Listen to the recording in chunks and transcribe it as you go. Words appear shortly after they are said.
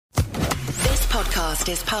podcast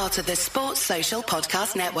is part of the Sports Social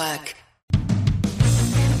Podcast Network.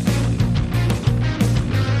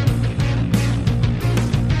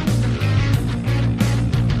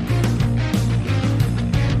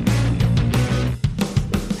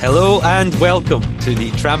 Hello and welcome to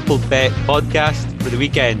the Trampled Bet podcast for the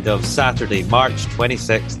weekend of Saturday, March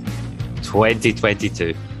 26th,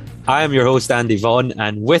 2022. I am your host, Andy Vaughan,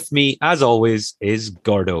 and with me, as always, is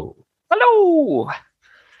Gordo. Hello.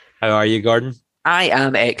 How are you, Gordon? I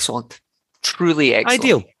am excellent. Truly excellent.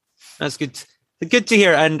 Ideal. That's good. Good to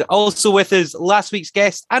hear. And also with us, last week's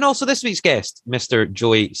guest and also this week's guest, Mr.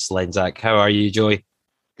 Joey Slenzak. How are you, Joey?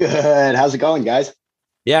 Good. How's it going, guys?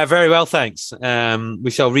 Yeah, very well, thanks.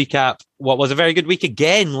 We shall recap what was a very good week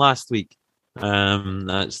again last week.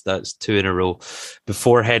 That's two in a row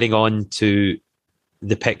before heading on to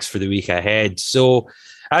the picks for the week ahead. So,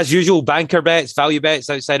 as usual, banker bets, value bets,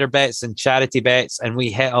 outsider bets, and charity bets, and we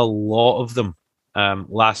hit a lot of them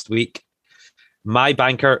last week. My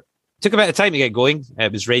banker took a bit of time to get going.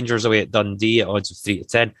 It was Rangers away at Dundee at odds of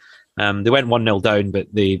 3-10. They went 1-0 down, but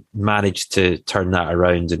they managed to turn that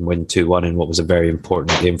around and win 2-1 in what was a very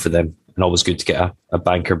important game for them. And always good to get a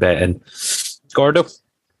banker bet in. Gordo?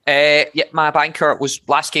 Yeah, my banker was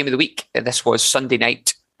last game of the week. This was Sunday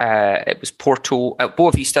night. It was Porto,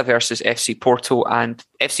 Boa Vista versus FC Porto, and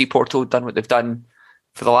FC Porto done what they've done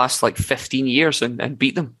for the last 15 years and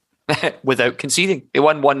beat them without conceding. They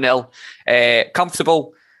won 1-0.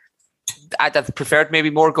 Comfortable. I'd have preferred maybe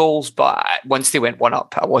more goals, but once they went one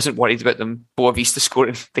up, I wasn't worried about them. Boa Vista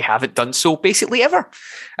scoring. They haven't done so basically ever.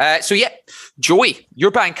 So yeah, Joey, your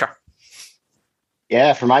banker.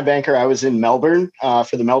 Yeah, for my banker, I was in Melbourne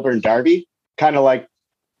for the Melbourne Derby, kind of like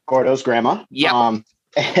Gordo's grandma. Yeah.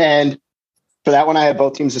 And for that one, I had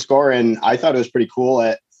both teams to score, and I thought it was pretty cool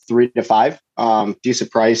at 3-5.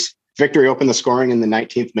 Decent price. Victory opened the scoring in the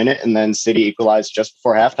 19th minute, and then City equalized just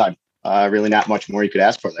before halftime. Really not much more you could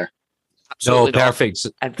ask for there. Absolutely no, perfect.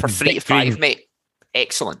 Not. And for 3-5, mate,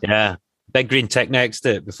 excellent. Yeah, big green tick next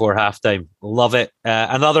to it before halftime. Love it.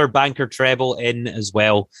 Another banker treble in as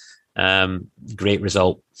well. Great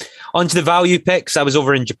result. On to the value picks. I was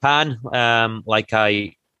over in Japan, like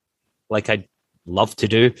I love to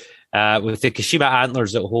do, with the Kashima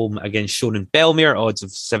Antlers at home against Shonan Bellmere, odds of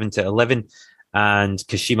 7-11, and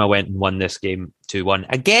Kashima went and won this game 2-1.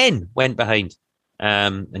 Again, went behind.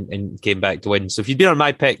 And came back to win. So if you'd been on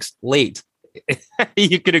my picks late,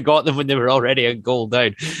 you could have got them when they were already a goal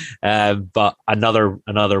down. But another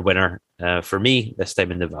winner for me, this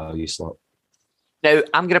time in the value slot. Now,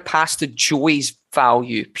 I'm going to pass to Joey's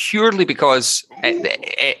value purely because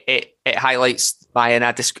it highlights my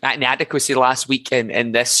inadequacy last week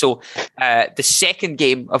in this. So the second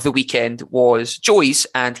game of the weekend was Joey's,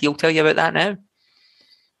 and he'll tell you about that now.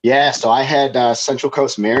 Yeah, so I had Central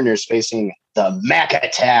Coast Mariners facing the Mac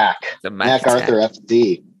Attack, MacArthur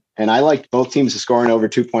FC. And I liked both teams to score over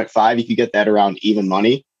 2.5. You could get that around even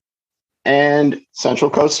money. And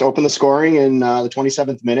Central Coast opened the scoring in the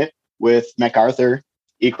 27th minute with MacArthur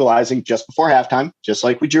equalizing just before halftime, just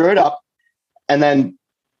like we drew it up. And then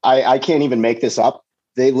I can't even make this up.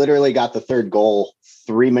 They literally got the third goal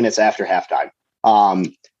 3 minutes after halftime.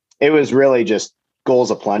 It was really just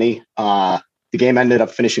goals aplenty. The game ended up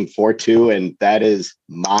finishing 4-2, and that is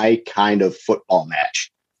my kind of football match.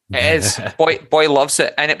 It is. Boy loves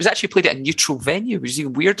it. And it was actually played at a neutral venue, which is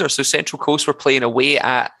even weirder. So Central Coast were playing away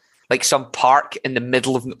at some park in the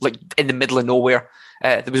middle of nowhere.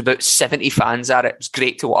 There was about 70 fans at it. It was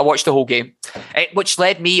great to watch. I watched the whole game, which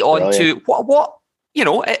led me on to what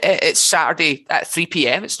it's Saturday at 3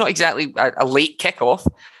 p.m. It's not exactly a late kickoff.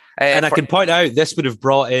 And I can point out this would have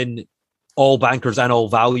brought in all bankers and all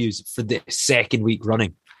values for the second week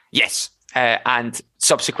running. Yes. And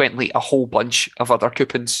subsequently a whole bunch of other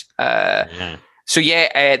coupons. So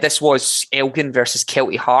this was Elgin versus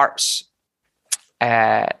Kelty Hearts.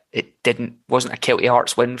 It wasn't a Kelty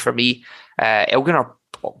Hearts win for me. Elgin are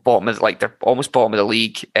bottom of they're almost bottom of the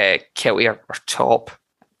league. Kelty are top.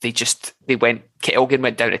 Elgin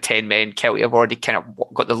went down to 10 men. Kelty have already kind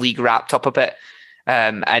of got the league wrapped up a bit.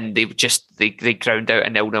 And they ground out a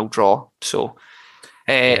 0-0 draw. So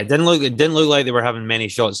it didn't look like they were having many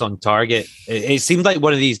shots on target. It seemed like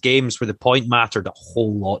one of these games where the point mattered a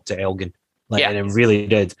whole lot to Elgin, and it really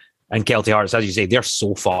did. And Kelty Hearts, as you say, they're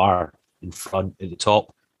so far in front at the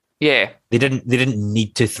top. Yeah, they didn't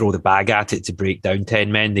need to throw the bag at it to break down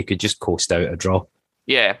 10 men. They could just coast out a draw.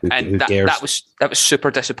 Yeah, who cares? that was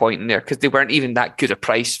super disappointing there because they weren't even that good a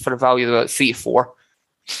price for a value of about 3-4.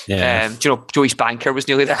 Yeah, Joey's banker was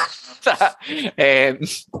nearly there.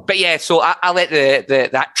 But yeah, so I let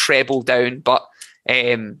that treble down. But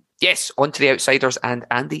yes, on to the outsiders and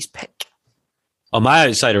Andy's pick. Oh, my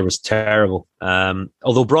outsider was terrible.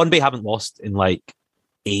 Although Brøndby haven't lost in like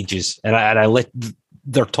ages, and I lit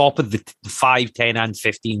they're top of the 5, 10, and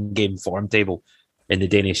 15 game form table in the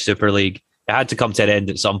Danish Super League. It had to come to an end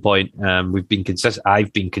at some point. I've been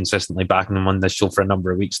consistently backing them on this show for a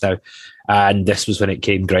number of weeks now, and this was when it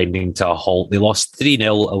came grinding to a halt. They lost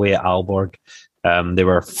 3-0 away at Aalborg. They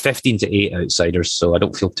were 15-8 outsiders, so I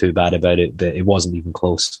don't feel too bad about it, but it wasn't even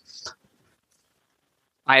close.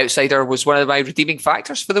 My outsider was one of my redeeming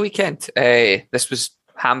factors for the weekend. This was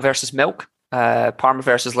Ham versus Milk, Parma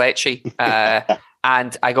versus Lecce,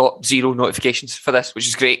 and I got 0 notifications for this, which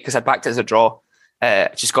is great because I backed it as a draw.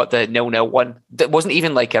 Just got the 0-0 one. That wasn't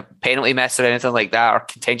even like a penalty miss or anything like that, or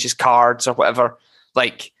contentious cards or whatever.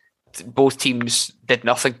 Like, both teams did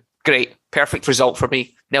nothing. Great, perfect result for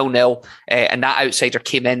me. 0-0, and that outsider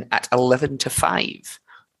came in at 11-5.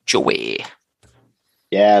 Joey.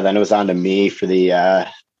 Yeah, then it was on to me for the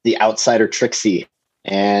outsider Trixie,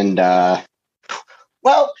 and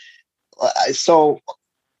so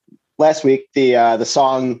last week the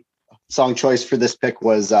song choice for this pick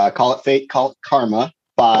was "Call It Fate, Call It Karma"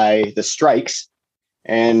 by The Strikes,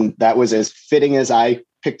 and that was as fitting as I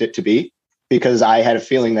picked it to be because I had a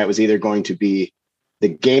feeling that was either going to be the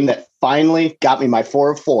game that finally got me my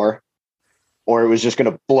 4 of 4, or it was just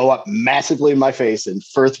going to blow up massively in my face and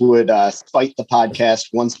Firth would spite the podcast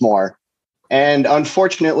once more. And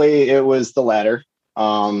unfortunately, it was the latter.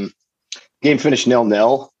 Game finished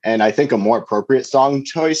 0-0, and I think a more appropriate song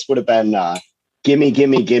choice would have been Gimme,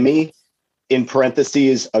 Gimme, Gimme, in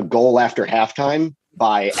parentheses, a goal after halftime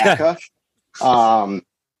by Aka.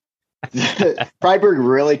 Freiburg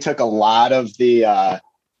really took a lot of the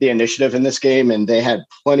initiative in this game, and they had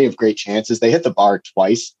plenty of great chances. They hit the bar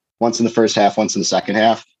twice, once in the first half, once in the second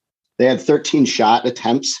half. They had 13 shot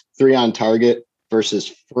attempts, 3 on target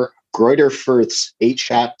versus Greuther Fürth's 8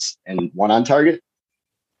 shots and 1 on target.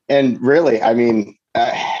 And really, I mean,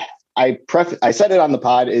 I said it on the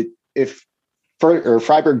pod. If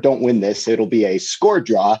Freiburg don't win this, it'll be a score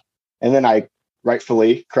draw. And then I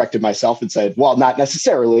rightfully corrected myself and said, well, not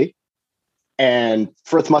necessarily. And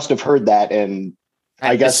Firth must have heard that, and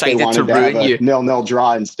I guess they wanted to have a 0-0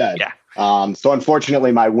 draw instead. Yeah. So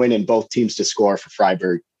unfortunately, my win in both teams to score for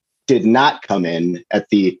Freiburg did not come in at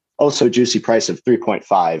the oh-so-juicy price of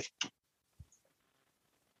 3.5.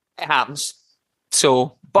 It happens.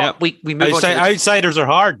 So, but we move on. Outsiders are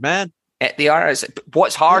hard, man. They are.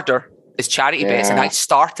 What's harder is charity bets, and I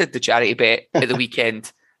started the charity bet at the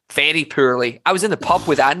weekend very poorly. I was in the pub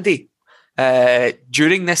with Andy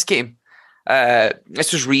during this game.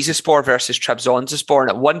 This was Rizespor versus Trabzonspor, and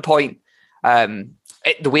at one point,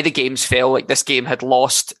 the way the games fell, like this game had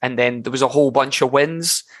lost, and then there was a whole bunch of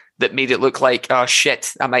wins that made it look like, oh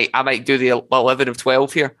shit, I might do the 11 of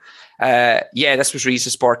 12 here. This was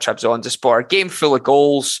Rizespor, Trabzonspor, game full of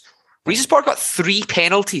goals. Rizespor got 3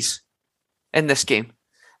 penalties in this game.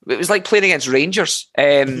 It was like playing against Rangers.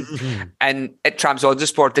 And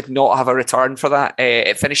Trabzonspor did not have a return for that.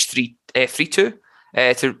 It finished 3-2 to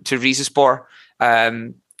Rizespor.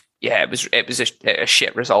 It was a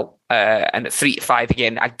shit result. And at 3-5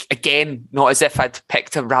 again, not as if I'd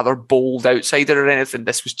picked a rather bold outsider or anything.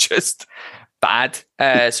 This was just bad.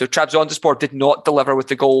 So Trabzonspor did not deliver with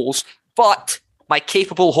the goals, but my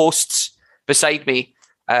capable hosts beside me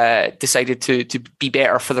decided to be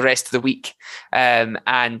better for the rest of the week. And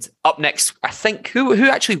up next, I think who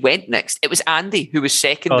actually went next? It was Andy who was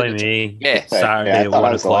second. Probably me. Yeah, Saturday at 1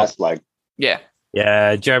 o'clock. The last leg. Yeah.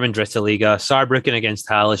 Yeah, German Dritte Liga. Saarbrücken against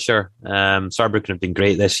Hallescher. Saarbrücken have been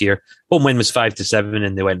great this year. Home win was 5-7,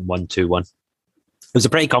 and they went 1-2-1. It was a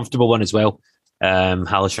pretty comfortable one as well.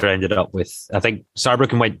 Hallescher ended up with, I think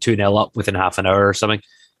Saarbrücken went 2-0 up within half an hour or something.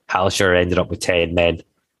 Hallescher ended up with 10 men.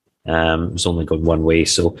 It was only going one way.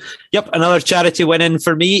 So, yep, another charity win in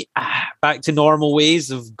for me. Back to normal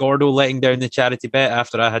ways of Gordo letting down the charity bet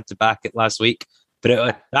after I had to back it last week.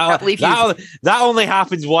 But that only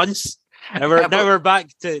happens once. Now we're back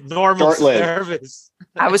to normal service.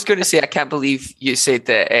 I was going to say, I can't believe you said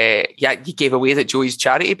that. You gave away that Joey's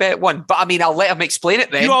charity bet won, but I mean, I'll let him explain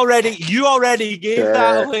it then. You already gave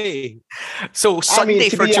that away. So Sunday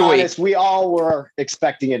for Joey. Honest, we all were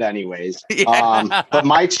expecting it anyways. Yeah. But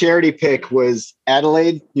my charity pick was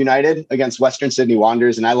Adelaide United against Western Sydney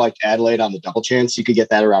Wanderers, and I liked Adelaide on the double chance. You could get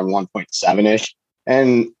that around 1.7-ish,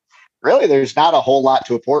 and really, there's not a whole lot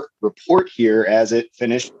to report here as it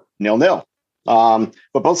finished 0-0.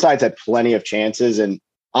 But both sides had plenty of chances. And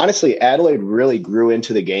honestly, Adelaide really grew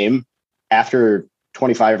into the game after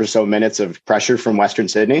 25 or so minutes of pressure from Western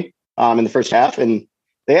Sydney in the first half. And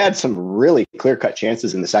they had some really clear-cut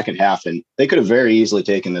chances in the second half. And they could have very easily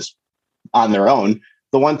taken this on their own.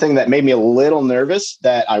 the one thing that made me a little nervous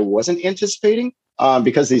that I wasn't anticipating,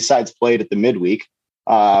 because these sides played at the midweek,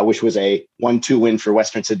 which was a 1-2 win for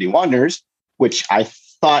Western Sydney Wanderers, which I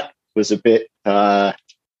thought was a bit, I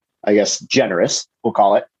guess, generous, we'll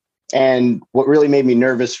call it. And what really made me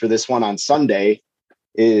nervous for this one on Sunday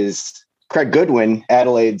is Craig Goodwin,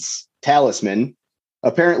 Adelaide's talisman,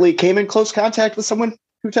 apparently came in close contact with someone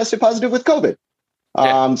who tested positive with COVID.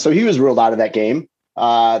 So he was ruled out of that game.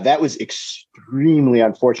 That was extremely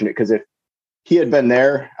unfortunate because if he had been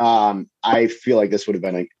there, I feel like this would have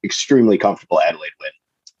been an extremely comfortable Adelaide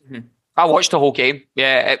win. Mm-hmm. I watched the whole game.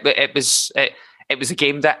 Yeah, it was a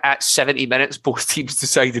game that at 70 minutes, both teams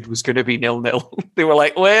decided was going to be 0-0. They were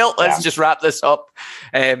like, well, let's just wrap this up.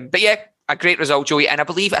 But yeah, a great result, Joey. And I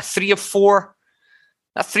believe a 3 of 4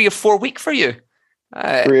 week for you.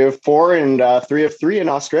 3 of 4 and 3 of 3 in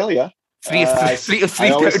Australia. 3 of 3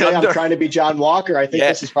 I always say I'm trying to be John Walker. I think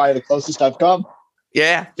this is probably the closest I've come.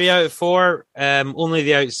 Yeah. 3 out of 4, only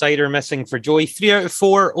the outsider missing for Joey. 3 out of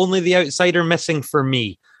 4, only the outsider missing for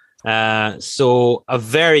me. So a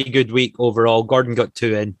very good week overall. Gordon got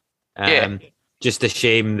 2 in. Just a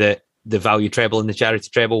shame that the value treble and the charity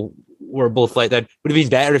treble were both like that. Would have been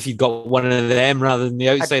better if you'd got one of them rather than the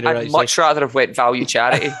outsider. I'd much rather have went value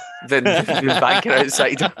charity than banker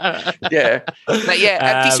outsider. Yeah, but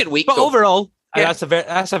a decent week. But though. Overall, that's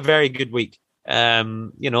a very good week.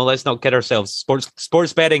 Let's not kid ourselves.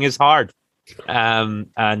 Sports betting is hard,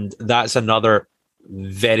 and that's another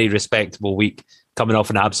very respectable week coming off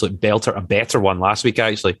an absolute belter, a better one last week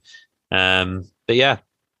actually. But yeah,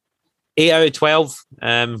 8 out of 12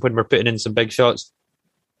 when we're putting in some big shots.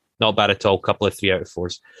 Not bad at all. Couple of 3 out of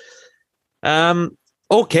 4s.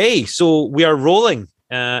 Okay, so we are rolling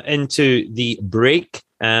into the break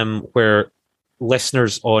where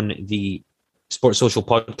listeners on the Sports Social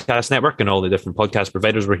Podcast Network and all the different podcast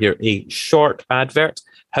providers will hear a short advert.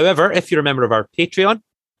 However, if you're a member of our Patreon,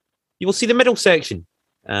 you will see the middle section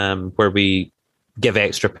where we give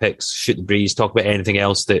extra picks, shoot the breeze, talk about anything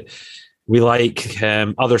else that we like,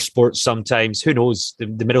 other sports sometimes. Who knows?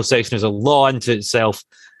 The middle section is a law unto itself,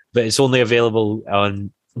 but it's only available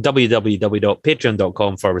on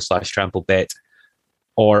www.patreon.com/TrampleBet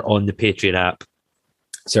or on the Patreon app.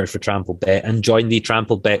 Search for TrampleBet and join the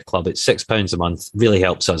TrampleBet Club. It's £6 a month. Really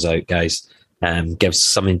helps us out, guys. Gives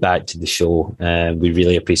something back to the show. We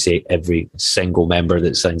really appreciate every single member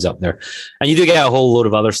that signs up there. And you do get a whole load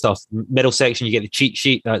of other stuff. Middle section, you get the cheat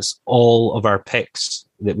sheet. That's all of our picks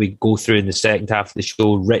that we go through in the second half of the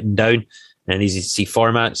show written down in an easy to see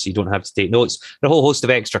format, so you don't have to take notes. And a whole host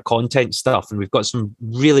of extra content stuff. And we've got some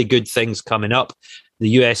really good things coming up. The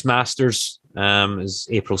US Masters is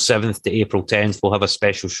April 7th to April 10th. We'll have a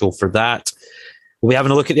special show for that. We'll be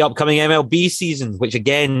having a look at the upcoming MLB season, which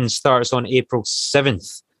again starts on April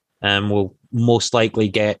 7th. We'll most likely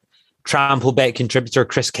get TrampleBet contributor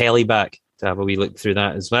Chris Kelly back to have a wee look through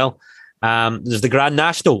that as well. There's the Grand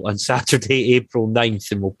National on Saturday, April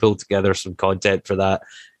 9th, and we'll pull together some content for that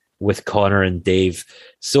with Connor and Dave.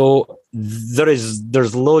 So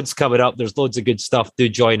there's loads coming up. There's loads of good stuff. Do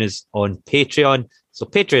join us on Patreon. So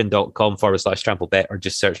patreon.com/TrampleBet or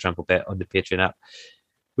just search TrampleBet on the Patreon app.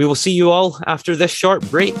 We will see you all after this short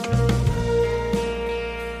break.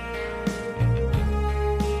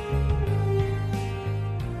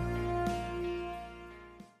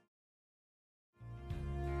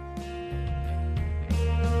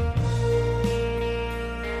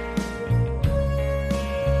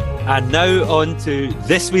 And now on to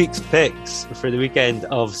this week's picks for the weekend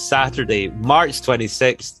of Saturday, March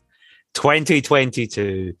 26th,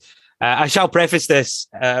 2022. I shall preface this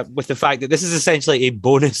with the fact that this is essentially a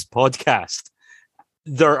bonus podcast.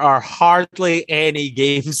 There are hardly any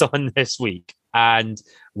games on this week, and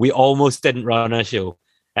we almost didn't run a show.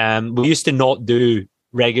 We used to not do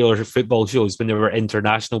regular football shows when there were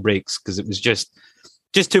international breaks because it was just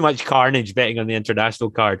too much carnage betting on the international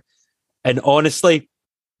card. And honestly,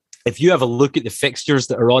 if you have a look at the fixtures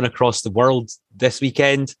that are on across the world this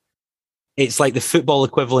weekend, it's like the football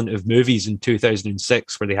equivalent of movies in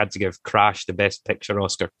 2006 where they had to give Crash the Best Picture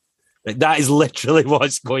Oscar. Like, that is literally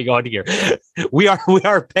what's going on here. We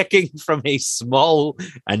are picking from a small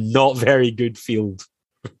and not very good field.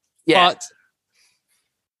 Yeah. But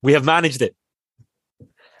we have managed it.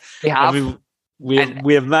 We have.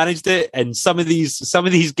 We have managed it, and some of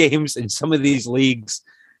these games and some of these leagues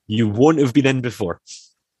you won't have been in before.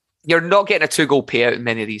 You're not getting a 2-goal payout in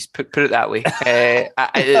many of these. Put it that way. It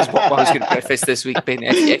is what I was going to preface this week, Ben.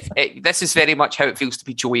 This is very much how it feels to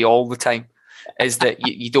be Joey all the time, is that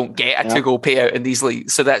you don't get a 2-goal payout in these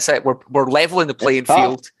leagues. So that's it. We're leveling the playing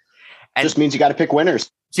field. And just means you got to pick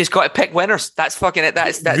winners. She's got to pick winners. That's fucking it.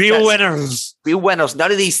 That's winners. Real winners.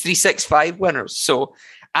 None of these 365 winners. So,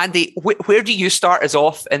 Andy, where do you start us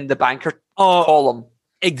off in the banker column?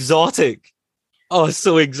 Exotic. Oh,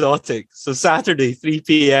 so exotic. So Saturday, 3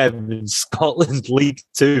 p.m. in Scotland League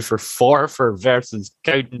 2 for Forfar versus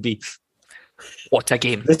Cowdenbeath. What a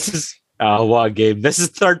game. What a game. This is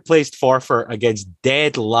third placed Forfar against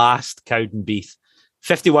dead last Cowdenbeath.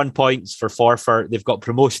 51 points for Forfar. They've got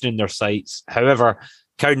promotion in their sights. However,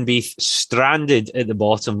 Cowdenbeath stranded at the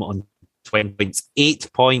bottom on 20 points, 8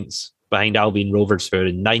 points behind Albion Rovers, who are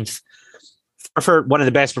in ninth. Forfar, one of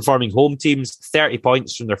the best performing home teams, 30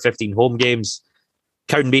 points from their 15 home games.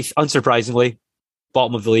 Cowdenbeath, unsurprisingly,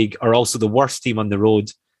 bottom of the league, are also the worst team on the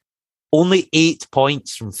road. Only 8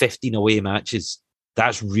 points from 15 away matches.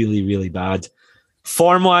 That's really, really bad.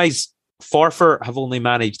 Form-wise, Forfar have only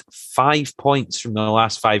managed 5 points from the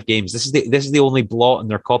last 5 games. This is the only blot in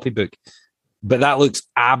their copybook. But that looks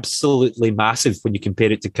absolutely massive when you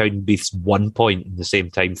compare it to Cowdenbeath's 1 point in the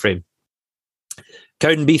same time frame.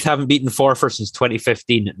 Cowdenbeath haven't beaten Forfar since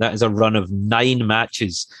 2015. That is a run of 9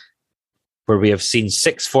 matches where we have seen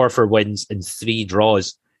 6 Forfar wins and 3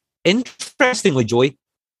 draws. Interestingly, Joey,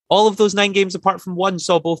 all of those 9 games apart from one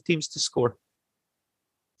saw both teams to score.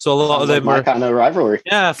 So a lot of them were kind of rivalry.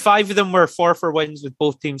 Yeah, 5 of them were Forfar wins with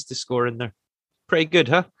both teams to score in there. Pretty good,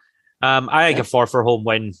 huh? I think a Forfar home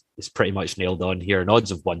win is pretty much nailed on here, and odds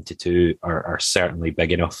of 1-2 are certainly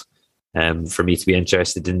big enough for me to be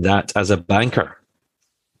interested in that as a banker.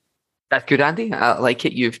 That's good, Andy. I like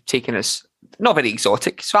it. You've taken us not very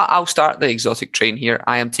exotic, so I'll start the exotic train here.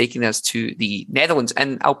 I am taking us to the Netherlands,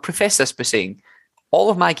 and I'll preface this by saying all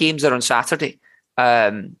of my games are on Saturday.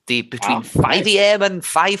 Between 5 a.m. and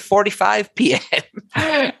 5:45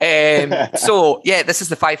 p.m. So yeah, this is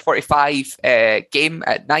the 5:45 game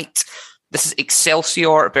at night. This is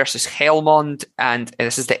Excelsior versus Helmond, and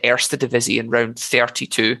this is the Eerste Divisie in round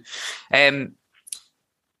 32.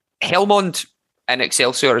 Helmond and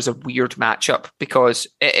Excelsior is a weird matchup because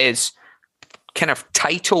it is kind of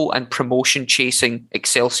title and promotion chasing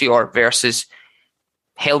Excelsior versus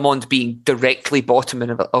Helmond being directly bottom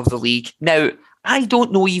of the league. Now, I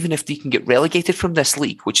don't know even if they can get relegated from this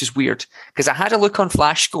league, which is weird because I had a look on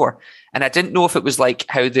Flash Score and I didn't know if it was like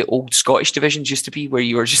how the old Scottish divisions used to be, where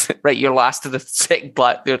you were just right, you're last of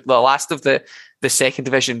the last of the second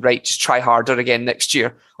division, right? Just try harder again next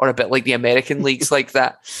year, or a bit like the American leagues like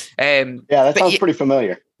that. That sounds pretty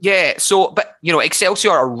familiar. Yeah, but Excelsior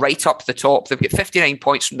are right up the top. They've got 59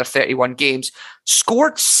 points from their 31 games,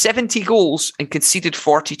 scored 70 goals and conceded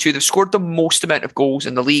 42. They've scored the most amount of goals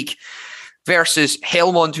in the league. Versus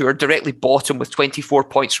Helmond, who are directly bottom with 24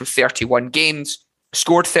 points from 31 games,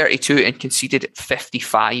 scored 32 and conceded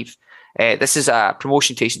 55. This is a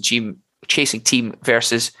promotion chasing team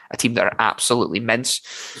versus a team that are absolutely mince.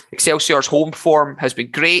 Excelsior's home form has been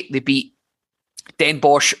great. They beat Den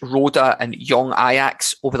Bosch, Roda and Young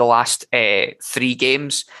Ajax over the last 3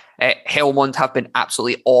 games. Helmond have been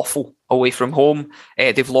absolutely awful away from home.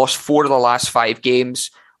 They've lost 4 of the last 5 games,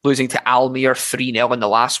 losing to Almere 3-0 in the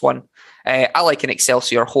last one. I like an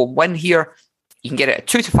Excelsior home win here. You can get it at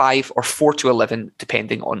 2-5 or 4-11,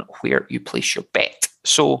 depending on where you place your bet.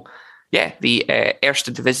 So, yeah, the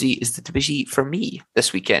Eerste Divisie is the division for me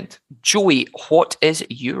this weekend. Joey, what is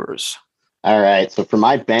yours? All right. So for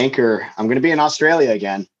my banker, I'm going to be in Australia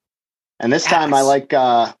again. And this time I like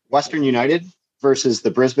Western United versus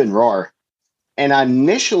the Brisbane Roar. And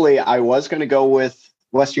initially I was going to go with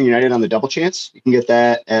Western United on the double chance. You can get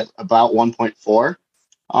that at about 1.4.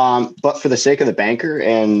 But for the sake of the banker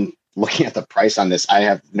and looking at the price on this, I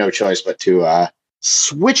have no choice but to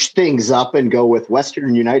switch things up and go with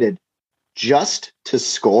Western United just to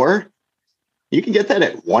score. You can get that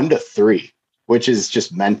at 1-3, which is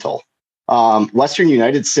just mental. Western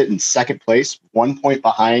United sit in second place, 1 point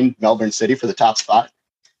behind Melbourne City for the top spot.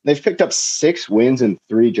 They've picked up 6 wins and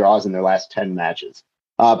 3 draws in their last 10 matches.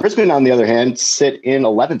 Brisbane, on the other hand, sit in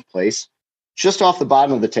 11th place, just off the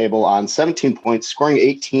bottom of the table on 17 points, scoring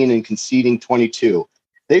 18 and conceding 22.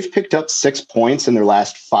 They've picked up 6 points in their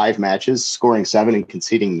last 5 matches, scoring 7 and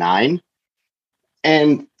conceding 9.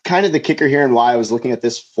 And kind of the kicker here and why I was looking at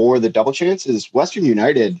this for the double chance is Western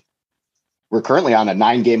United were currently on a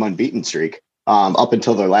 9-game unbeaten streak up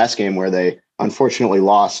until their last game where they unfortunately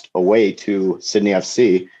lost away to Sydney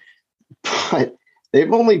FC. But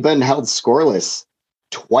they've only been held scoreless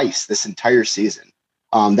twice this entire season.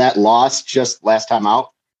 That loss just last time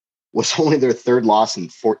out was only their 3rd loss in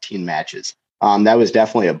 14 matches. That was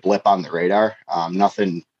definitely a blip on the radar.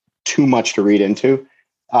 Nothing too much to read into.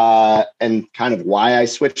 And kind of why I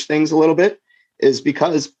switched things a little bit is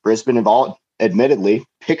because Brisbane admittedly,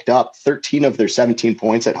 picked up 13 of their 17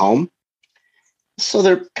 points at home. So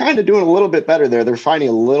they're kind of doing a little bit better there. They're finding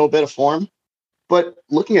a little bit of form. But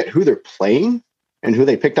looking at who they're playing and who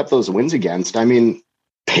they picked up those wins against, I mean,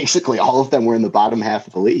 basically all of them were in the bottom half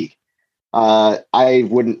of the league. I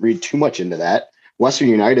wouldn't read too much into that. Western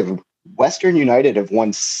United have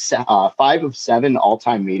won 5 of 7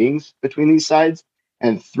 all-time meetings between these sides,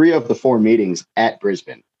 and 3 of the 4 meetings at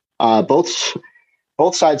Brisbane.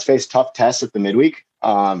 Both sides face tough tests at the midweek.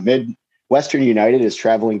 Western United is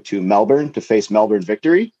traveling to Melbourne to face Melbourne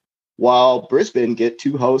Victory, while Brisbane get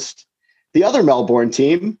to host the other Melbourne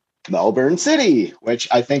team, Melbourne City, which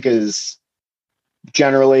I think is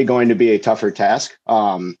generally going to be a tougher task.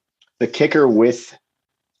 The kicker with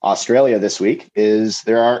Australia this week is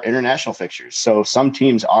there are international fixtures. So some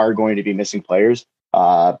teams are going to be missing players.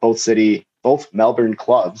 Both Melbourne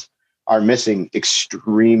clubs are missing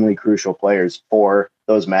extremely crucial players for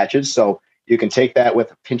those matches. So you can take that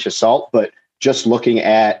with a pinch of salt, but just looking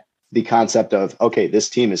at the concept of, okay, this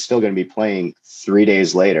team is still going to be playing 3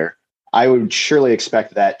 days later, I would surely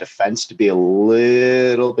expect that defense to be a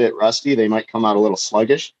little bit rusty. They might come out a little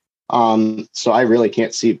sluggish. So I really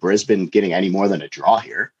can't see Brisbane getting any more than a draw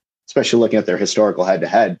here, especially looking at their historical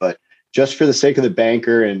head-to-head. But just for the sake of the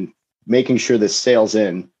banker and making sure this sails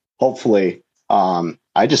in, hopefully,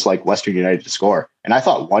 I just like Western United to score. And I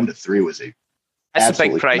thought 1-3 was that's a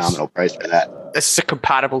big price. Phenomenal price for that. This is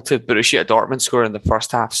comparable to Borussia Dortmund score in the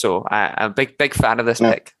first half. So I'm a big fan of this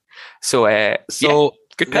pick. So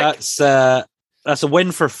good pick. That's a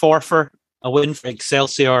win for Forfar, a win for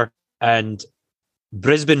Excelsior, and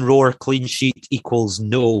Brisbane Roar clean sheet equals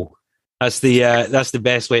no. That's the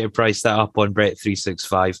best way to price that up on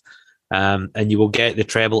Bet365. And you will get the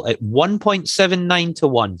treble at 1.79 to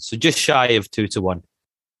 1, so just shy of 2 to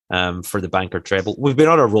 1 for the banker treble. We've been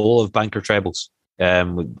on a roll of banker trebles.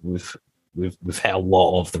 We've hit a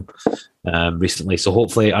lot of them recently, so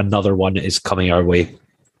hopefully another one is coming our way.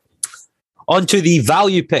 On to the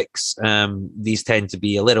value picks. These tend to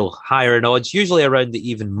be a little higher in odds, usually around the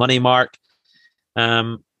even money mark.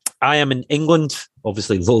 I am in England,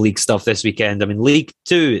 obviously low league stuff this weekend. I'm in League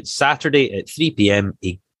 2. It's Saturday at 3 p.m.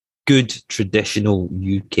 A good traditional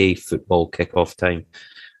UK football kickoff time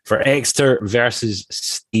for Exeter versus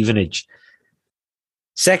Stevenage.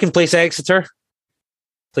 Second place Exeter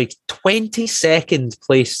played 22nd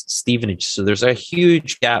place Stevenage. So there's a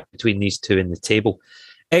huge gap between these two in the table.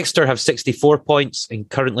 Exeter have 64 points and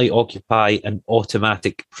currently occupy an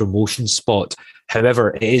automatic promotion spot.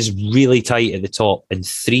 However, it is really tight at the top and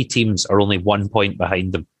 3 teams are only 1 point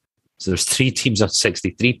behind them. So there's 3 teams on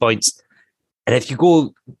 63 points. And if you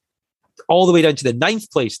go all the way down to the 9th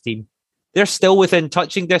place team, they're still within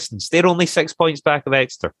touching distance. They're only 6 points back of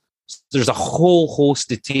Exeter. So there's a whole host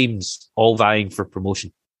of teams all vying for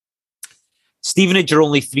promotion. Stevenage are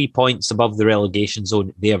only 3 points above the relegation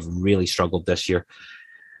zone. They have really struggled this year.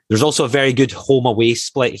 There's also a very good home-away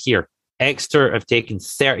split here. Exeter have taken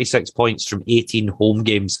 36 points from 18 home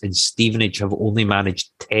games, and Stevenage have only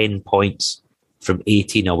managed 10 points from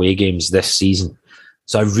 18 away games this season.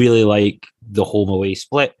 So I really like the home-away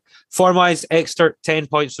split. Form-wise, Exeter, 10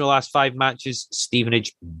 points from the last 5 matches.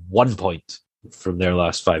 Stevenage, 1 point from their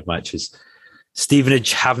last 5 matches.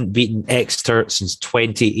 Stevenage haven't beaten Exeter since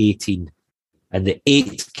 2018, and the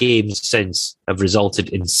 8 games since have resulted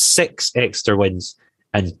in 6 Exeter wins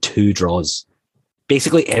and 2 draws.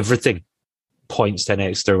 Basically everything points to an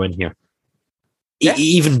Exeter win here. Yeah.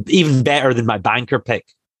 Even better than my banker pick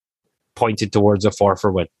pointed towards a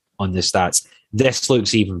Forfar win on the stats. This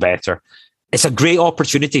looks even better. It's a great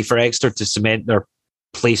opportunity for Exeter to cement their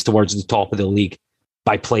place towards the top of the league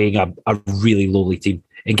by playing a really lowly team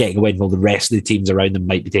and getting a win while the rest of the teams around them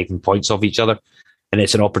might be taking points off each other. And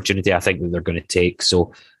it's an opportunity I think that they're going to take.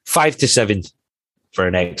 So 5-7 for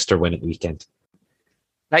an Exeter win at the weekend.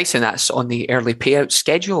 Nice, and that's on the early payout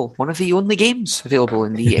schedule. One of the only games available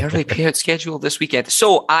in the early payout schedule this weekend.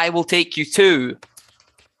 So I will take you to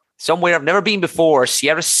somewhere I've never been before,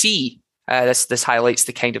 Sierra C. This highlights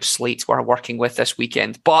the kind of slate we're working with this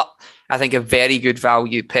weekend. But I think a very good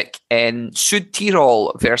value pick in Sud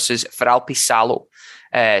Tirol versus Feralpi Salo.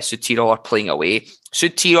 Sud Tirol are playing away.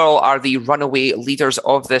 Sud Tirol are the runaway leaders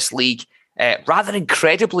of this league, rather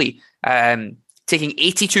incredibly, taking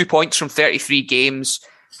 82 points from 33 games,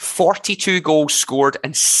 42 goals scored,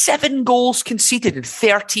 and 7 goals conceded in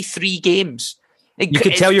 33 games. You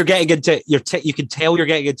can tell you're getting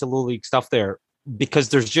into low league stuff there, because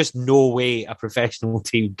there's just no way a professional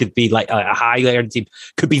team could be like a high-level team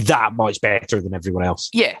could be that much better than everyone else.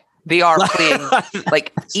 Yeah, they are playing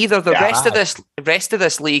like either the rest of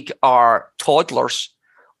this league are toddlers,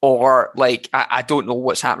 or like I don't know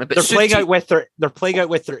what's happening. But they're playing out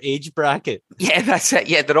with their age bracket. Yeah, that's it.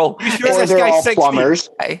 Yeah, they're all. Or they're all 60? Plumbers.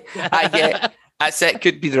 Yeah. That's it.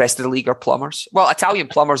 Could be the rest of the league are plumbers. Well, Italian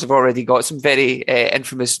plumbers have already got some very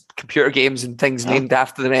infamous computer games and things named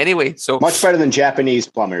after them anyway. So much better than Japanese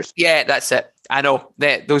plumbers. Yeah, that's it. I know.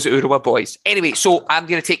 Those Urawa boys. Anyway, so I'm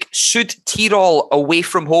going to take Sud Tirol away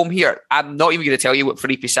from home here. I'm not even going to tell you what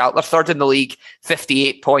Felipe Sal. They're third in the league,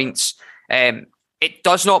 58 points. It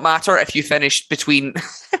does not matter if you finish between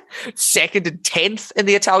 2nd and 10th in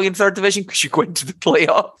the Italian third division because you go into the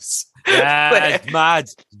playoffs. Yeah, it's mad.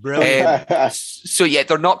 Brilliant. So yeah,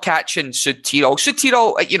 they're not catching Sud Tirol. Sud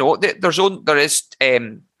Tirol, there is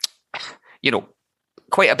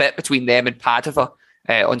quite a bit between them and Padova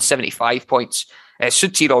on 75 points.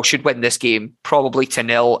 Sud Tirol should win this game probably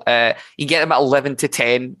 2-0. You get them at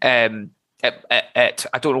 11-10.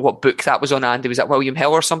 I don't know what book that was on, Andy. Was that William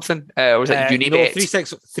Hill or something? Or was it Unibet?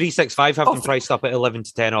 365 have them priced up at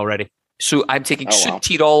 11-10 already. So I'm taking Sud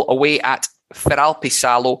Tirol away at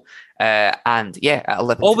Feralpissalo. And yeah, at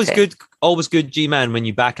 11. Always good, G-Man, when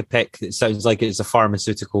you back a pick that sounds like it's a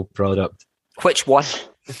pharmaceutical product. Which one?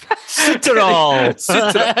 Suterol. It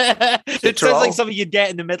sounds like something you'd get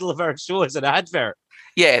in the middle of our show as an advert.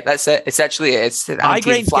 Yeah, that's it. It's actually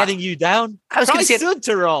migraine's getting you down. I was going to say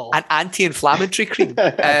Suterol, an anti-inflammatory cream.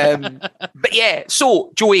 But yeah,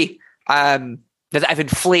 so Joey, now that I've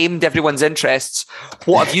inflamed everyone's interests,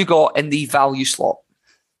 what have you got in the value slot?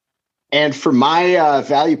 And for my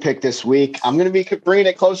value pick this week, I'm going to be bringing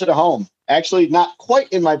it closer to home. Actually, not quite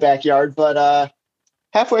in my backyard, but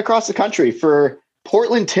halfway across the country for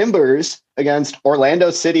Portland Timbers against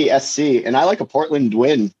Orlando City SC. And I like a Portland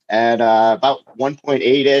win at about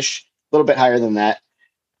 1.8-ish, a little bit higher than that.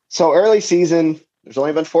 So early season, there's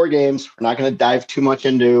only been 4 games. We're not going to dive too much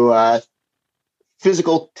into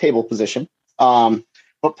physical table position.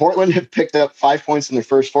 But Portland have picked up 5 points in their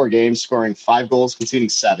first 4 games, scoring 5 goals, conceding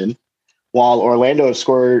 7. While Orlando have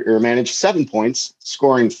scored or managed 7 points,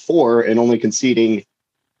 scoring 4 and only conceding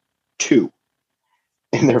 2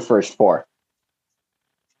 in their first 4.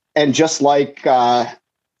 And just like the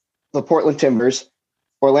Portland Timbers,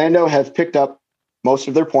 Orlando have picked up most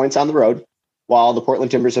of their points on the road, while the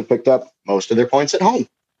Portland Timbers have picked up most of their points at home.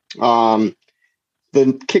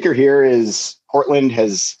 The kicker here is Portland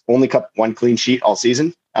has only kept 1 clean sheet all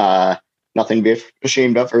season. Nothing to be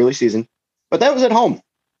ashamed of early season. But that was at home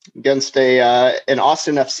against an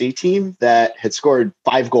Austin FC team that had scored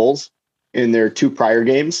 5 goals in their 2 prior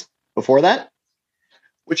games before that,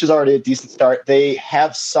 which is already a decent start. They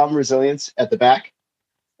have some resilience at the back.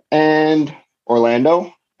 And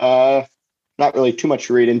Orlando, not really too much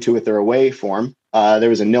to read into with their away form. There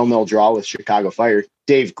was a 0-0 draw with Chicago Fire,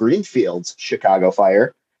 Dave Greenfield's Chicago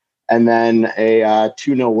Fire, and then a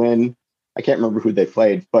 2-0 win. I can't remember who they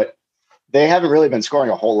played, but they haven't really been scoring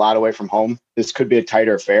a whole lot away from home. This could be a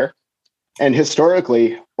tighter affair. And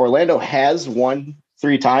historically, Orlando has won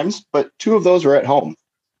 3 times, but 2 of those were at home,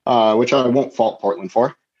 which I won't fault Portland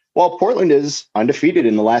for. While Portland is undefeated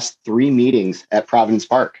in the last 3 meetings at Providence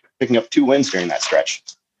Park, picking up 2 wins during that stretch.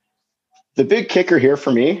 The big kicker here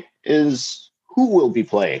for me is who will be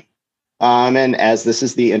playing. And as this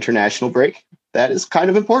is the international break, that is kind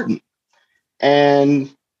of important. And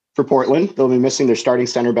for Portland, they'll be missing their starting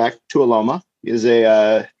center back, Tuiloma. He is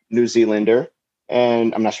a New Zealander,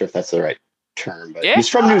 and I'm not sure if that's the right term, but he's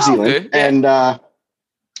from New Zealand. Yeah.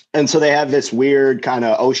 And so they have this weird kind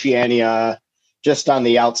of Oceania, just on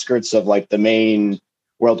the outskirts of like the main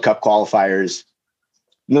World Cup qualifiers,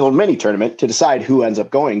 little mini tournament to decide who ends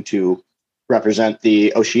up going to represent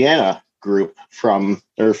the Oceania group for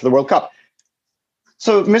the World Cup.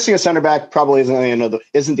 So missing a center back probably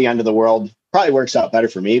isn't the end of the world. Probably works out better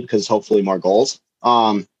for me because hopefully more goals.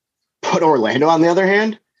 But Orlando, on the other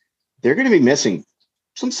hand, they're going to be missing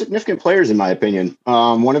some significant players, in my opinion.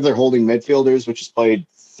 One of their holding midfielders, which has played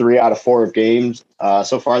 3 out of 4 games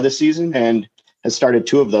so far this season and has started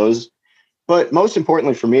 2 of those. But most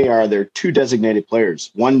importantly for me are their 2 designated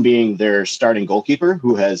players, one being their starting goalkeeper,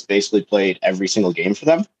 who has basically played every single game for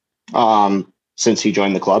them since he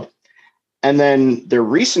joined the club. And then their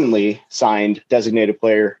recently signed designated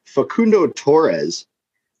player, Facundo Torres,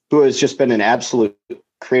 who has just been an absolute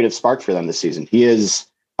creative spark for them this season. He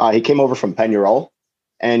came over from Peñarol,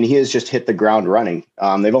 and he has just hit the ground running.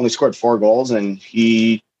 They've only scored 4 goals, and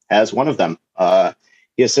he has one of them.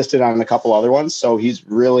 He assisted on a couple other ones, so he's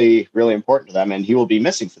really, really important to them, and he will be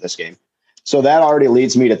missing for this game. So that already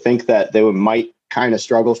leads me to think that they might kind of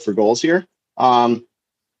struggle for goals here.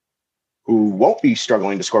 Who won't be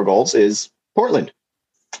struggling to score goals is Portland.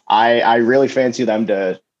 I really fancy them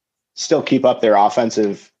to still keep up their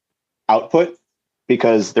offensive output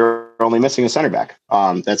because they're only missing a center back.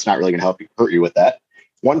 That's not really going to hurt you with that.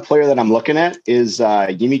 One player that I'm looking at is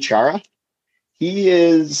Yimi Chara.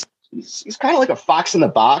 He's kind of like a fox in the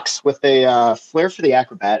box with a flair for the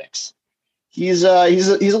acrobatics. He's a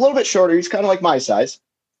little bit shorter. He's kind of like my size,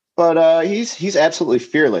 but he's absolutely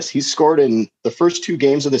fearless. He's scored in the first 2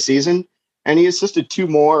 games of the season, and he assisted 2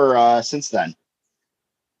 more since then.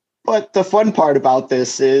 But the fun part about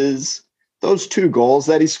this is those 2 goals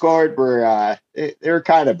that he scored were they were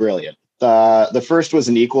kind of brilliant. The first was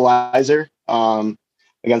an equalizer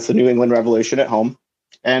against the New England Revolution at home,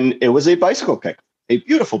 and it was a bicycle kick, a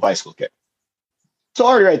beautiful bicycle kick. So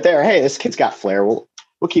already right there, hey, this kid's got flair. We'll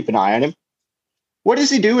keep an eye on him. What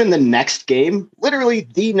does he do in the next game? Literally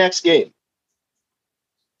the next game.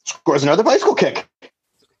 Scores another bicycle kick.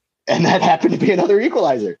 And that happened to be another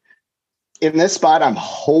equalizer. In this spot, I'm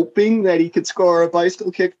hoping that he could score a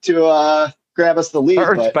bicycle kick to grab us the lead.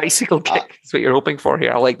 But, bicycle kick is what you're hoping for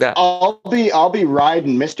here. I like that. I'll be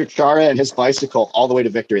riding Mr. Chara and his bicycle all the way to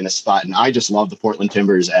victory in this spot. And I just love the Portland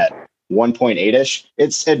Timbers at 1.8-ish.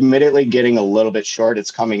 It's admittedly getting a little bit short.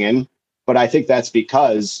 It's coming in. But I think that's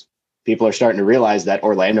because people are starting to realize that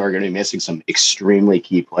Orlando are going to be missing some extremely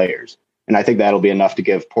key players. And I think that'll be enough to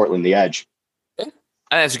give Portland the edge. Yeah. And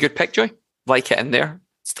that's a good pick, Joy. Like it in there.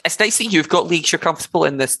 It's nice that you've got leagues you're comfortable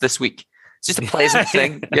in this week. It's just a pleasant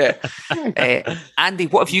thing. Yeah. Andy,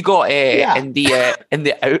 what have you got in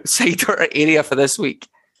the outsider area for this week?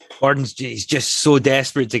 Gordon's just so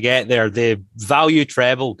desperate to get there. The value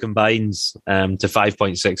treble combines to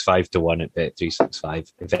 5.65 to 1 at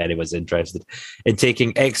Bet365, if anyone's interested in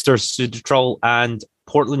taking Exeter Sudafed and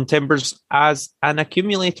Portland Timbers as an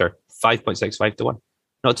accumulator. 5.65 to 1.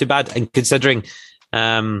 Not too bad. And considering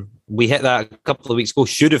we hit that a couple of weeks ago,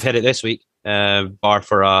 should have hit it this week, bar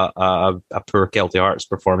for a poor Kelty Hearts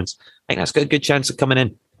performance. I think that's got a good chance of coming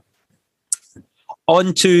in.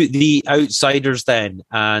 On to the outsiders then,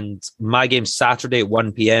 and my game's Saturday at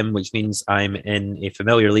 1 p.m, which means I'm in a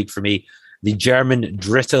familiar league for me, the German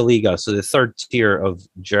Dritte Liga, so the 3rd tier of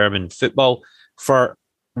German football, for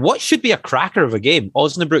what should be a cracker of a game,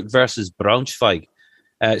 Osnabrück versus Braunschweig.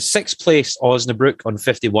 6th place Osnabrück on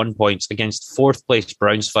 51 points against 4th place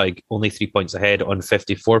Braunschweig, only 3 points ahead on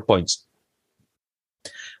 54 points.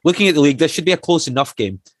 Looking at the league, this should be a close enough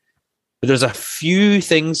game. But there's a few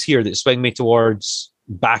things here that swing me towards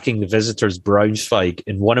backing the visitors Braunschweig,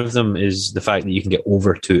 and one of them is the fact that you can get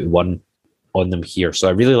over 2-1 on them here. So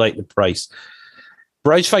I really like the price.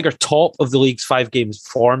 Braunschweig are top of the league's 5 games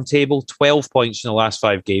form table, 12 points in the last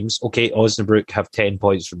 5 games. Okay, Osnabrück have 10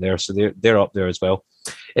 points from there, so they're up there as well.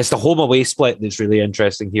 It's the home-away split that's really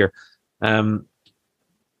interesting here.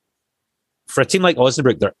 For a team like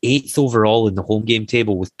Osnabrück, they're 8th overall in the home game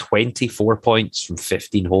table with 24 points from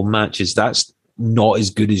 15 home matches. That's not as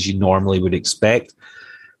good as you normally would expect.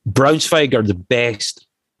 Braunschweig are the best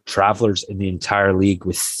travellers in the entire league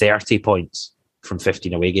with 30 points from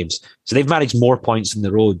 15 away games. So they've managed more points on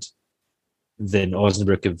the road than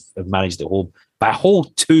Osnabrück have managed at home by a whole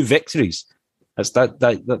 2 victories.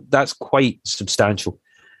 That's quite substantial.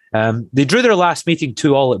 They drew their last meeting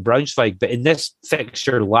 2-2 at Braunschweig, but in this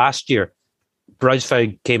fixture last year,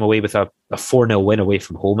 Braunschweig came away with a 4-0 win away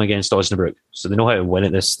from home against Osnabrück. So they know how to win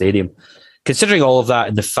at this stadium. Considering all of that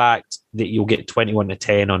and the fact that you'll get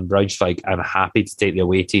 21-10 on Braunschweig, I'm happy to take the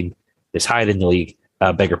away team that's higher in the league at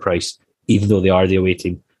a bigger price, even though they are the away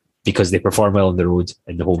team, because they perform well on the road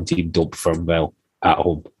and the home team don't perform well at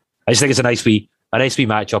home. I just think it's a nice wee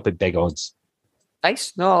match-up at big odds.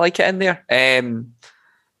 Nice. No, I like it in there.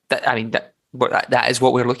 That is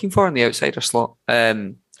what we're looking for in the outsider slot.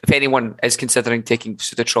 If anyone is considering taking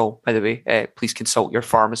Sudafed, by the way, please consult your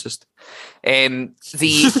pharmacist. This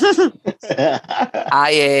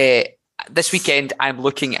weekend I'm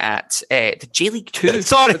looking at the J League 2.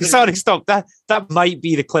 Sorry, stop. That might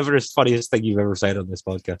be the cleverest, funniest thing you've ever said on this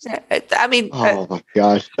podcast. Oh my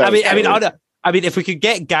gosh. I mean, if we could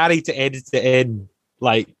get Gary to edit it in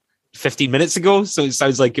like 15 minutes ago, so it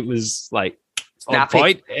sounds like it was like on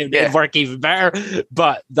point, it'd work even better.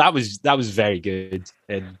 But that was very good,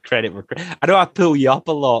 and credit where I know I pull you up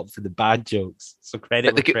a lot for the bad jokes, so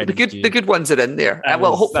credit. But the good ones are in there.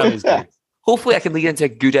 Hopefully I can lead into a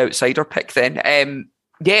good outsider pick then.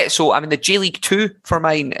 So I'm in the J League 2 for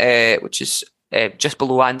mine, which is just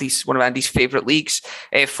below Andy's, one of Andy's favourite leagues,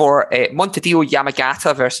 for Montedio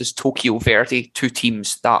Yamagata versus Tokyo Verdy, 2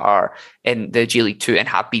 teams that are in the J League 2 and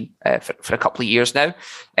have been for a couple of years now.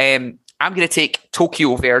 I'm going to take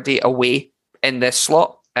Tokyo Verdy away in this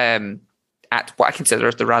slot at what I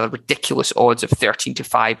consider the rather ridiculous odds of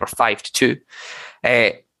 13-5 or 5-2.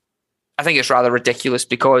 I think it's rather ridiculous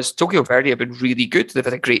because Tokyo Verdy have been really good. They've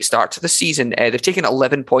had a great start to the season. They've taken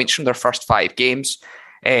 11 points from their first 5 games.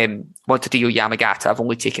 Montedio Yamagata have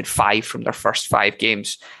only taken 5 from their first 5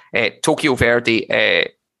 games. Tokyo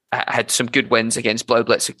Verdy had some good wins against Blau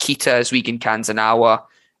Blitz Akita, Zuigen Kanzanawa.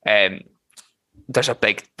 There's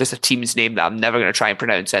a team's name that I'm never going to try and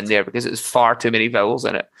pronounce in there because it's far too many vowels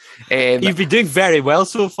in it. You've been doing very well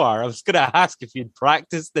so far. I was going to ask if you'd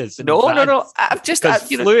practiced this. No. I've just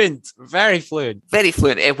fluent, very fluent. Very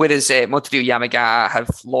fluent. Whereas Montedio Yamagata have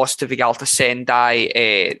lost to Vegalta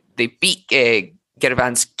Sendai. They beat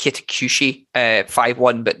Girivans Kitakyushu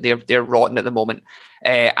 5-1, but they're rotten at the moment.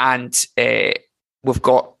 And we've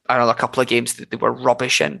got another couple of games that they were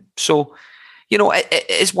rubbish in. So,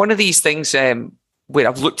 it's one of these things where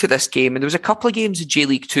I've looked at this game, and there was a couple of games in J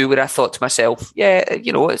League 2 where I thought to myself,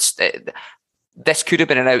 this could have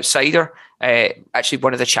been an outsider. Actually,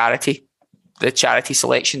 one of the charity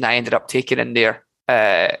selection that I ended up taking in there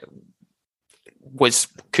I've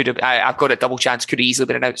got a double chance, could have easily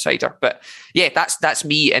been an outsider. But yeah, that's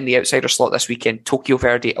me in the outsider slot this weekend. Tokyo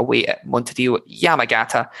Verdy away at Montedio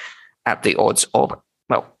Yamagata at the odds of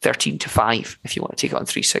 13-5 if you want to take it on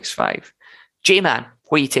 365. J-Man,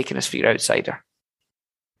 what are you taking us for your outsider?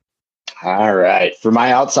 All right. For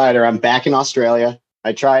my outsider, I'm back in Australia.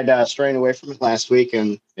 I tried straying away from it last week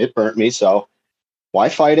and it burnt me. So why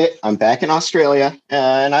fight it? I'm back in Australia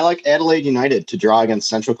and I like Adelaide United to draw against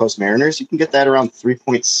Central Coast Mariners. You can get that around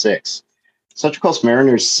 3.6. Central Coast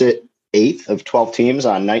Mariners sit 8th of 12 teams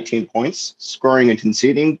on 19 points, scoring and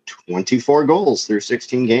conceding 24 goals through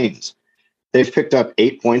 16 games. They've picked up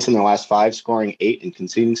 8 points in their last 5, scoring 8 and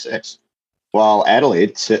conceding 6. While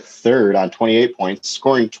Adelaide sit 3rd on 28 points,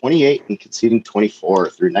 scoring 28 and conceding 24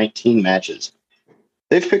 through 19 matches.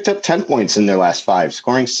 They've picked up 10 points in their last 5,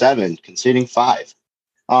 scoring 7, conceding 5.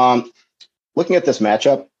 Looking at this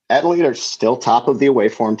matchup, Adelaide are still top of the away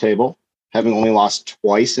form table, having only lost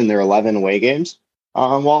twice in their 11 away games,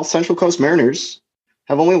 while Central Coast Mariners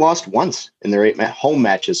have only lost once in their 8 home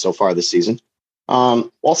matches so far this season.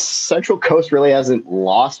 While Central Coast really hasn't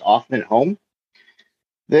lost often at home,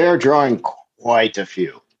 they're drawing quite a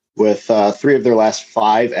few, with 3 of their last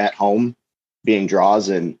 5 at home being draws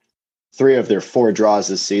and 3 of their 4 draws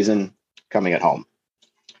this season coming at home.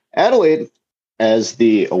 Adelaide, as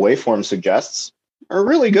the away form suggests, are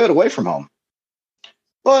really good away from home.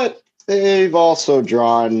 But they've also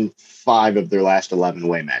drawn 5 of their last 11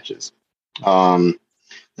 away matches. The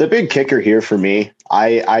big kicker here for me,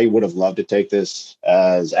 I would have loved to take this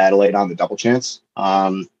as Adelaide on the double chance.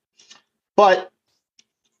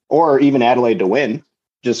 Or even Adelaide to win,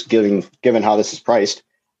 just given how this is priced.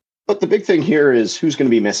 But the big thing here is who's going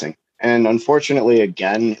to be missing. And unfortunately,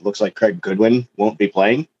 again, it looks like Craig Goodwin won't be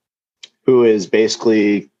playing, who is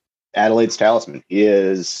basically Adelaide's talisman. He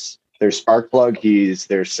is their spark plug. He's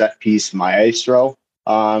their set piece maestro.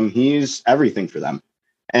 He's everything for them.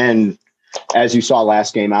 And as you saw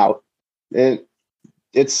last game out,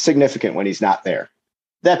 it's significant when he's not there.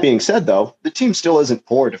 That being said, though, the team still isn't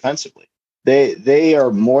poor defensively. They are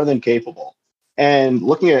more than capable. And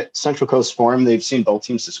looking at Central Coast form, they've seen both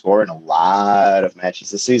teams to score in a lot of matches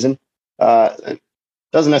this season. It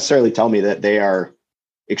doesn't necessarily tell me that they are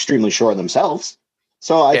extremely sure themselves.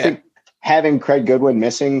 So I think having Craig Goodwin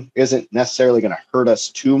missing isn't necessarily going to hurt us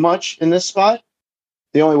too much in this spot.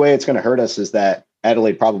 The only way it's going to hurt us is that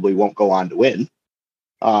Adelaide probably won't go on to win.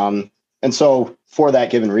 And so for that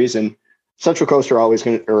given reason, Central Coast are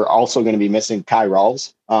also going to be missing Kai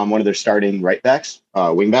Rawls, one of their starting right backs,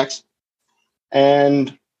 wing backs.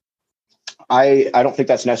 And I don't think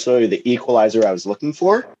that's necessarily the equalizer I was looking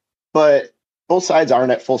for, but both sides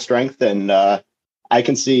aren't at full strength. And I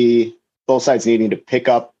can see both sides needing to pick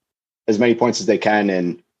up as many points as they can.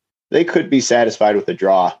 And they could be satisfied with a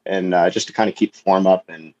draw and just to kind of keep form up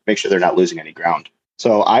and make sure they're not losing any ground.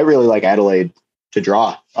 So I really like Adelaide to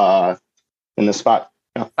draw in this spot.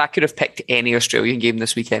 Yeah. If I could have picked any Australian game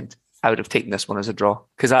this weekend, I would have taken this one as a draw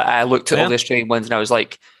because I looked at all the Australian ones and I was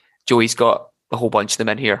like, Joey's got a whole bunch of them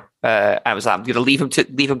in here. I was like, I'm going to leave him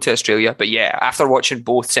to Australia. But yeah, after watching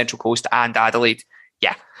both Central Coast and Adelaide,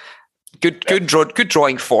 yeah, good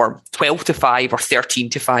drawing form. 12-5 or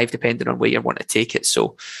 13-5, depending on where you want to take it.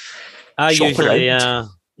 So I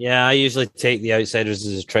usually take the outsiders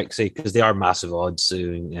as a Trixie because they are massive odds. So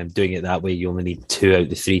doing it that way, you only need 2 out of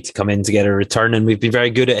the 3 to come in to get a return. And we've been very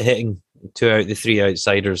good at hitting 2 out of the 3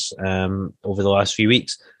 outsiders over the last few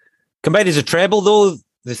weeks. Combined as a treble, though,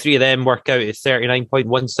 the 3 of them work out at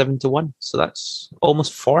 39.17 to 1. So that's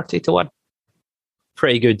almost 40 to 1.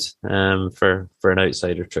 Pretty good for an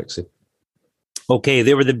outsider, Trixie. Okay,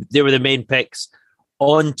 they were the main picks.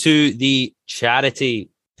 On to the charity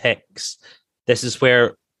picks. This is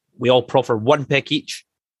where we all proffer one pick each.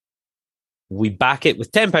 We back it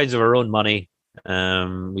with £10 of our own money.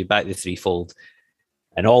 We back the threefold,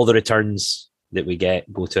 and all the returns that we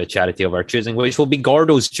get go to a charity of our choosing, which will be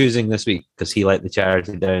Gordo's choosing this week because he let the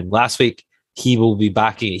charity down last week. He will be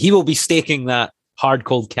backing it. He will be staking that hard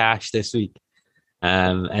cold cash this week,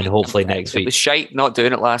 and hopefully next week. It was shite not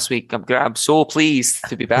doing it last week. I'm so pleased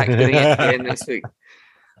to be back doing it again this week.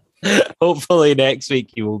 Hopefully next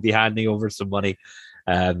week he will be handing over some money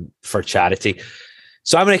for charity.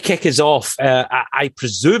 So I'm going to kick us off. I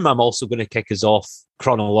presume I'm also going to kick us off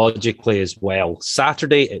chronologically as well.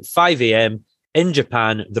 Saturday at 5 a.m. in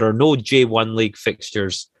Japan. There are no J1 League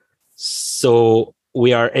fixtures. So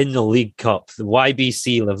we are in the League Cup, the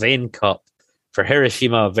YBC Louvain Cup for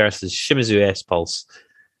Hiroshima versus Shimizu S-Pulse.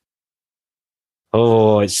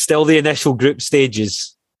 Oh, it's still the initial group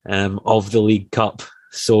stages of the League Cup.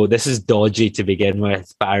 So this is dodgy to begin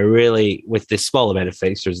with, but I really, with the small amount of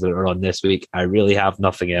fixtures that are on this week, I really have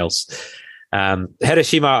nothing else.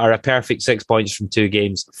 Hiroshima are a perfect 6 points from 2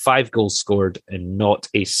 games, 5 goals scored, and not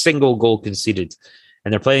a single goal conceded.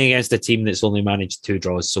 And they're playing against a team that's only managed 2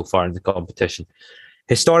 draws so far in the competition.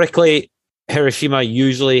 Historically, Hiroshima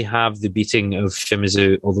usually have the beating of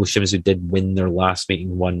Shimizu, although Shimizu did win their last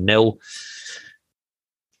meeting 1-0.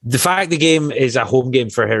 The fact the game is a home game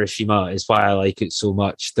for Hiroshima is why I like it so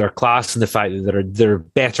much. Their class and the fact that they're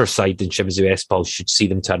better side than Shimizu S-Pulse should see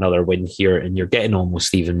them to another win here, and you're getting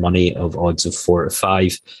almost even money of odds of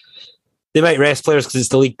 4-5. They might rest players because it's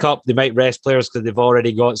the League Cup. They might rest players because they've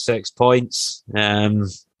already got 6 points. Who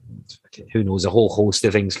knows? A whole host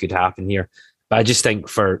of things could happen here. But I just think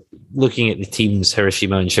for looking at the teams,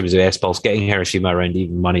 Hiroshima and Shimizu S-Pulse, getting Hiroshima around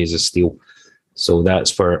even money is a steal. So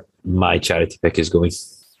that's where my charity pick is going.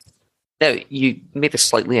 Now, you made a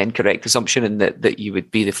slightly incorrect assumption in that you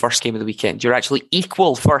would be the first game of the weekend. You're actually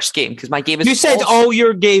equal first game because my game is... You said all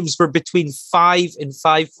your games were between 5 and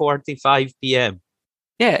 5:45 p.m.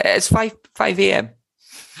 Yeah, it's 5 a.m.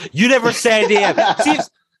 You never said a.m.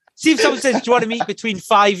 See if someone says, do you want to meet between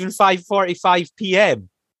 5 and 5:45 p.m.?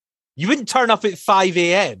 You wouldn't turn up at 5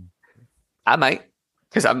 a.m. I might,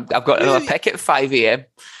 because I've got another pick at 5 a.m.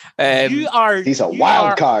 He's a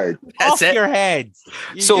wild card. Off your head.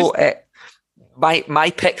 My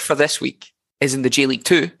pick for this week is in the J League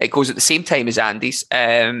 2. It goes at the same time as Andy's.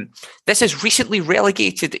 This is recently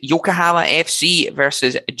relegated Yokohama FC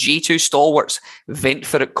versus J2 stalwarts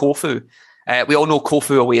Ventforet Kofu. We all know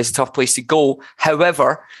Kofu away is a tough place to go.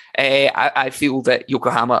 However, I feel that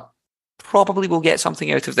Yokohama probably will get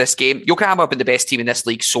something out of this game. Yokohama have been the best team in this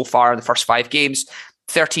league so far in the first 5 games.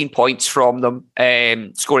 13 points from them,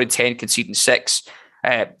 scoring 10, conceding 6.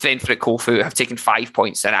 Ventforet Kofu have taken 5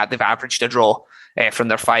 points and they've averaged a draw from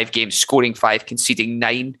their 5 games, scoring 5, conceding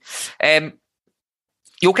 9.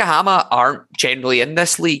 Yokohama aren't generally in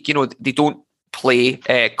this league. You know, they don't play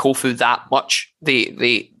Kofu that much.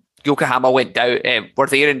 Yokohama went down, were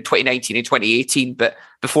there in 2019 and 2018, but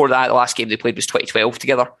before that, the last game they played was 2012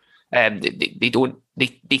 together.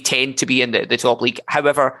 They tend to be in the top league.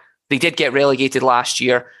 However, they did get relegated last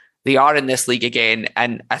year. They are in this league again,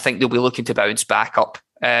 and I think they'll be looking to bounce back up.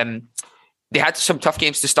 They had some tough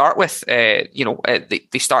games to start with.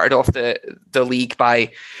 They started off the league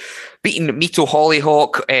by beating Mito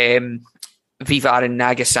Hollyhock, Viva and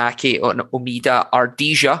Nagasaki, and Omida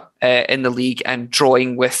Ardija in the league, and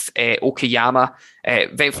drawing with Okayama.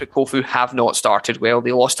 Ventforet Kofu have not started well.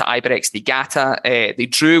 They lost to Iberex Niigata. They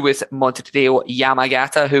drew with Montevideo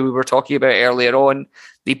Yamagata, who we were talking about earlier on.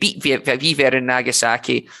 They beat Viva and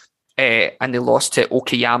Nagasaki, and they lost to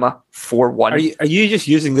Okayama 4-1. Are you just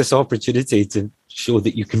using this opportunity to show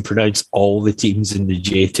that you can pronounce all the teams in the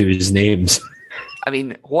J2's names? I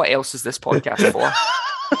mean, what else is this podcast for?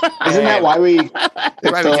 Isn't that why we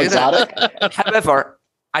picked so exotic? However,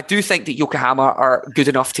 I do think that Yokohama are good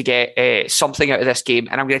enough to get something out of this game,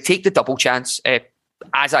 and I'm going to take the double chance,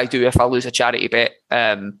 as I do if I lose a charity bet,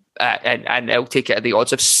 and I'll take it at the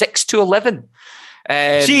odds of 6-11.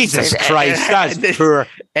 Jesus Christ, that's poor.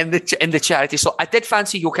 In the charity. So I did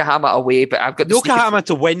fancy Yokohama away, but I've got Yokohama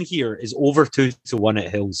to win here is over 2-1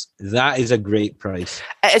 at Hills. That is a great price.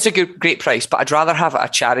 It is a great price, but I'd rather have a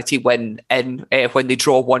charity win in when they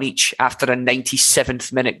draw 1 each after a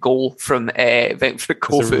 97th minute goal from Ventforet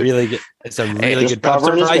Kofu. It's a really good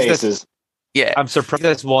price. I'm surprised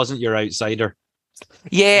this wasn't your outsider.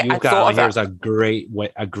 Yeah, I thought here's a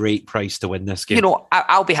great price to win this game. You know,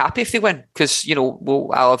 I'll be happy if they win because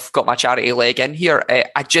I'll have got my charity leg in here.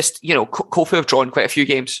 I just Kofu have drawn quite a few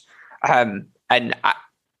games, and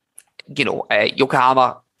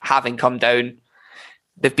Yokohama having come down,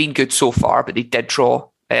 they've been good so far, but they did draw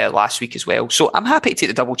last week as well. So I'm happy to take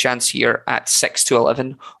the double chance here at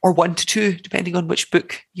 6-11 or 1-2, depending on which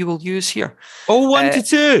book you will use here. Oh,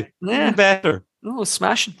 1-2. Yeah. Even better. Oh,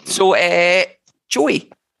 smashing. So,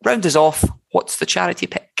 Joey, round us off. What's the charity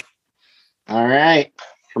pick? All right.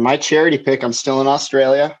 For my charity pick, I'm still in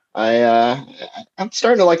Australia. I'm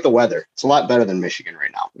starting to like the weather. It's a lot better than Michigan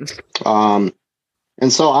right now.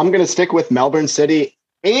 And so I'm going to stick with Melbourne City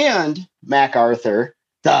and MacArthur.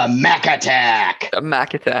 The Mac Attack. The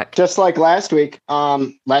Mac Attack. Just like last week.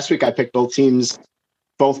 Last week I picked both teams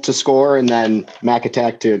both to score and then Mac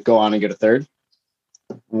Attack to go on and get a third.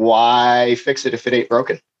 Why fix it if it ain't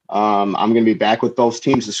broken? I'm going to be back with both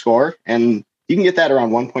teams to score, and you can get that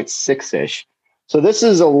around 1.6-ish. So this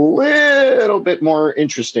is a little bit more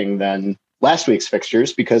interesting than last week's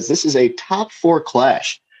fixtures because this is a top four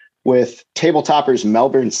clash with table toppers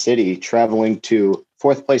Melbourne City traveling to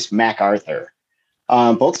fourth place MacArthur.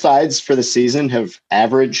 Both sides for the season have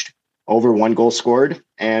averaged over 1 goal scored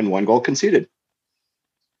and 1 goal conceded.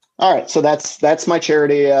 All right, so that's my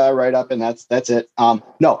charity write-up, and that's it.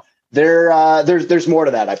 No, there's more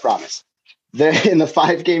to that, I promise. In the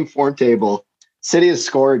 5-game form table, City has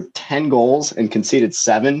scored 10 goals and conceded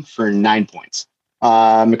 7 for 9 points.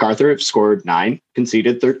 MacArthur have scored 9,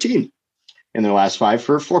 conceded 13 in their last 5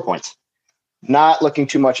 for 4 points. Not looking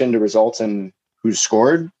too much into results and who's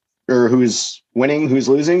scored or who's winning, who's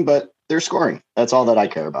losing, but they're scoring. That's all that I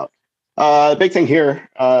care about. The big thing here,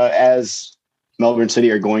 as Melbourne City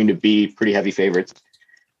are going to be pretty heavy favorites,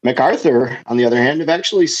 MacArthur, on the other hand, have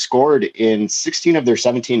actually scored in 16 of their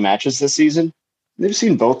 17 matches this season. They've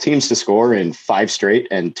seen both teams to score in 5 straight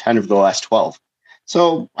and 10 of the last 12.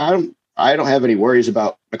 So I don't have any worries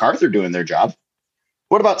about MacArthur doing their job.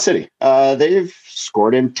 What about City? They've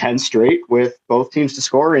scored in 10 straight with both teams to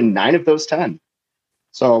score in 9 of those 10.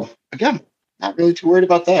 So again, not really too worried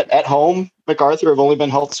about that. At home, MacArthur have only been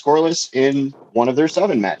held scoreless in 1 of their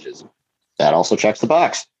 7 matches. That also checks the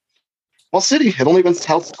box. Well, City have only been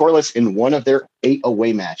held scoreless in 1 of their 8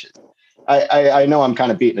 away matches. I know I'm kind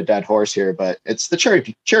of beating a dead horse here, but it's the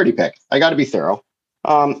charity pick. I got to be thorough.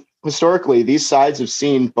 Historically, these sides have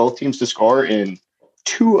seen both teams to score in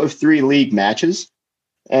 2 of 3 league matches.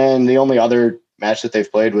 And the only other match that they've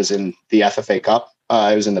played was in the FFA Cup.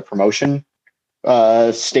 It was in the promotion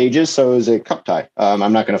stages, so it was a cup tie.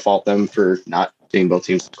 I'm not going to fault them for not seeing both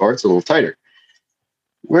teams score. It's a little tighter.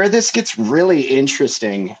 Where this gets really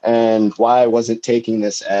interesting and why I wasn't taking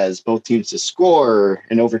this as both teams to score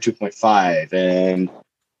in over 2.5 and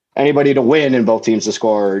anybody to win and both teams to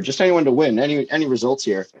score, or just anyone to win, any results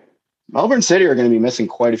here. Melbourne City are going to be missing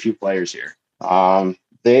quite a few players here.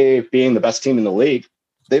 They, being the best team in the league,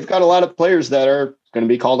 they've got a lot of players that are going to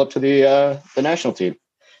be called up to the national team.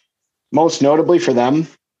 Most notably for them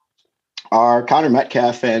are Connor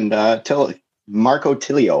Metcalf and Marco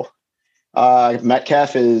Tilio.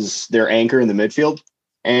 Metcalf is their anchor in the midfield,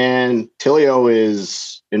 and Tilio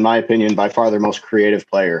is, in my opinion, by far their most creative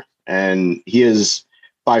player, and he is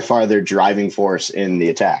by far their driving force in the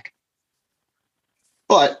attack.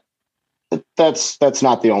 But that's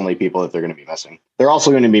not the only people that they're going to be missing. They're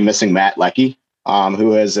also going to be missing Matt Leckie,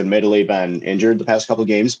 who has admittedly been injured the past couple of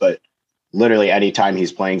games, but literally any time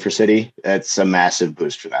he's playing for City, it's a massive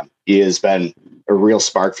boost for them. He has been a real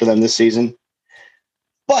spark for them this season.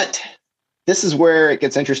 But this is where it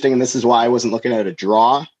gets interesting, and this is why I wasn't looking at a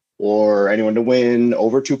draw or anyone to win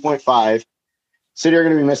over 2.5. City are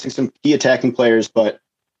going to be missing some key attacking players, but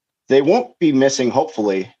they won't be missing,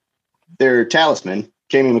 hopefully, their talisman,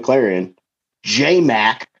 Jamie McLaren,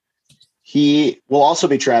 J-Mac. He will also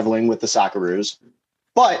be traveling with the Socceroos.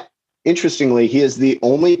 But interestingly, he is the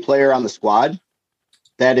only player on the squad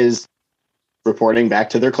that is reporting back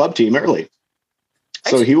to their club team early.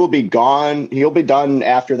 So he will be gone. He'll be done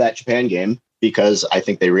after that Japan game because I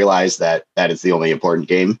think they realize that that is the only important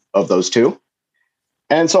game of those two.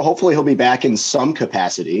 And so hopefully he'll be back in some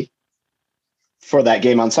capacity for that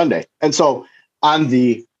game on Sunday. And so on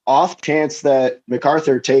the off chance that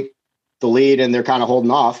MacArthur take the lead and they're kind of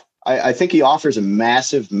holding off, I think he offers a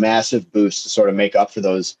massive, massive boost to sort of make up for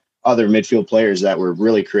those other midfield players that were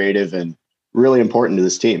really creative and really important to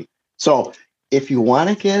this team. So if you want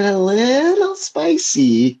to get a little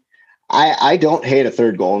spicy, I don't hate a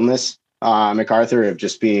third goal in this. MacArthur have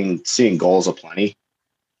just been seeing goals aplenty.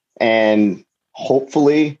 And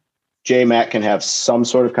hopefully J-Mac can have some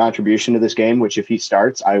sort of contribution to this game, which if he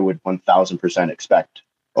starts, I would 1000% expect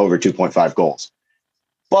over 2.5 goals.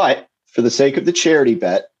 But for the sake of the charity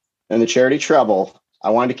bet and the charity treble, I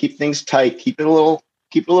wanted to keep things tight, keep it a little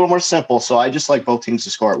more simple. So I just like both teams to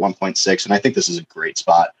score at 1.6. And I think this is a great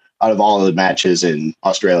spot out of all of the matches in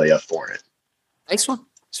Australia for it. Nice one.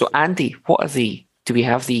 So Andy, what are the Do we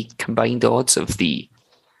have the combined odds of the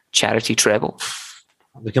charity treble?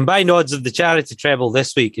 The combined odds of the charity treble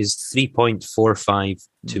this week is 3.45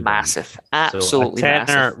 to massive, absolutely so a tenner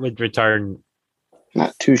massive. Would return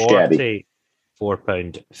not too shabby.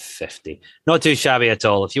 £4.50. Not too shabby at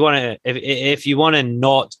all. If you want to, if you want to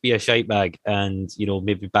not be a shite bag and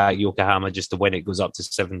maybe back Yokohama just to win, it goes up to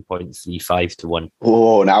 7.35 to 1.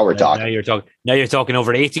 Oh, now we're talking. Now you're talking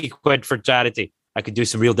over 80 quid for charity. I could do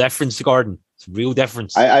some real difference, Gordon. Some real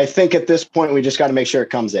difference. I think at this point we just got to make sure it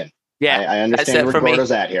comes in. Yeah, I understand where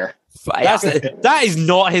Gordo's at here. That is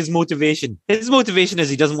not his motivation. His motivation is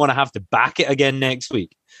he doesn't want to have to back it again next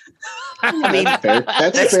week. I mean,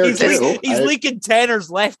 that's fair too. He's leaking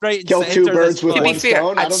tenors left, right, and kill two birds with one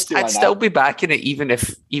stone. I'd still be backing it even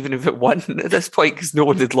if it won at this point because no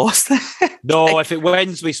one had lost it. No, if it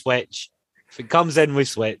wins, we switch. If it comes in, we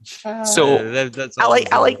switch. So that's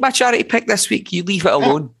I like my charity pick this week. You leave it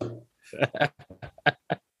alone.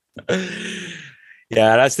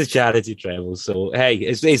 Yeah, that's the charity treble. So hey,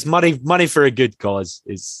 it's money for a good cause.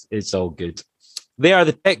 It's all good. They are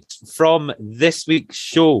the picks from this week's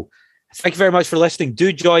show. Thank you very much for listening.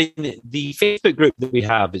 Do join the Facebook group that we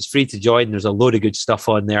have. It's free to join. There's a load of good stuff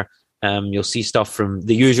on there. You'll see stuff from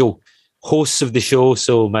the usual hosts of the show.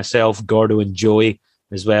 So myself, Gordo and Joey,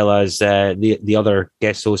 as well as the other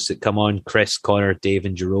guest hosts that come on, Chris, Connor, Dave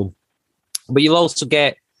and Jerome. But you'll also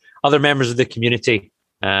get other members of the community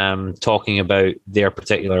talking about their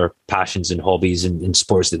particular passions and hobbies and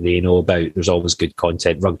sports that they know about. There's always good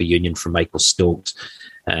content. Rugby Union from Michael Stokes.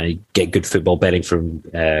 Get good football betting from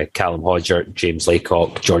Callum Hodgert, James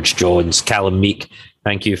Laycock, George Jones, Callum Meek.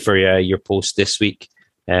 Thank you for your post this week,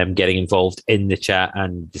 getting involved in the chat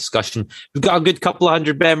and discussion. We've got a good couple of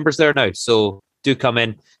hundred members there now, so do come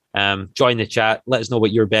in. Join the chat. Let us know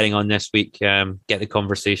what you're betting on this week. Get the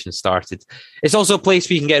conversation started. It's also a place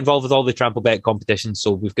where you can get involved with all the Trample Bet competitions.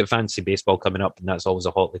 So we've got fantasy baseball coming up, and that's always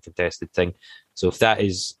a hotly contested thing. So if that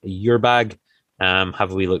is your bag,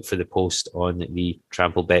 have a wee look for the post on the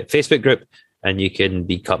Trample Bet Facebook group, and you can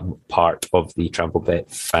become part of the Trample Bet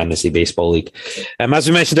Fantasy Baseball League. As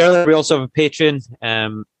we mentioned earlier, we also have a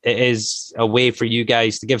Patreon. It is a way for you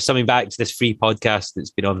guys to give something back to this free podcast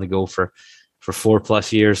that's been on the go for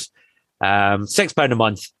 4+ years. £6 a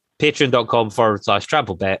month,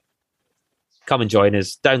 patreon.com/TrampleBet. Come and join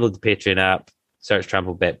us. Download the Patreon app, search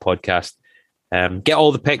Trample Bet Podcast. Get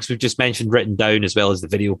all the picks we've just mentioned written down, as well as the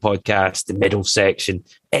video podcast, the middle section,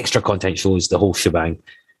 extra content shows, the whole shebang.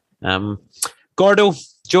 Gordo,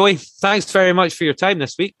 Joey, thanks very much for your time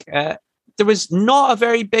this week. There was not a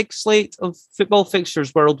very big slate of football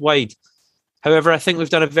fixtures worldwide. However, I think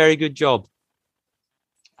we've done a very good job.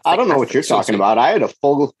 I don't know what you're talking about. I had a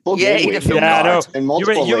full game week in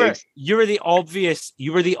multiple leagues. You were the obvious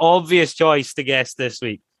choice to guess this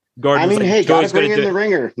week. Gordon, I mean, hey, gotta bring in the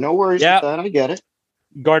ringer. No worries with that. I get it.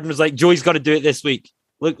 Gordon was like, Joey's got to do it this week.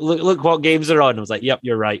 Look what games are on. I was like, yep,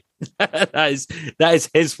 you're right. that is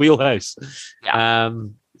his wheelhouse. Yeah.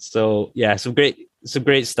 So yeah, some great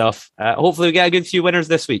stuff. Hopefully we get a good few winners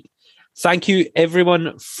this week. Thank you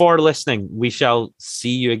everyone for listening. We shall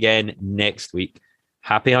see you again next week.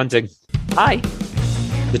 Happy hunting. Hi.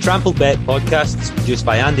 The Trample Bet podcast is produced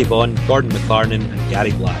by Andy Vaughan, Gordon McLarnon and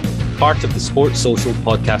Gary Black, part of the Sports Social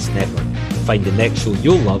Podcast Network. Find the next show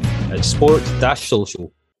you'll love at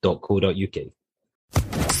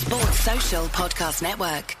sport-social.co.uk. Sports Social Podcast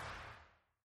Network.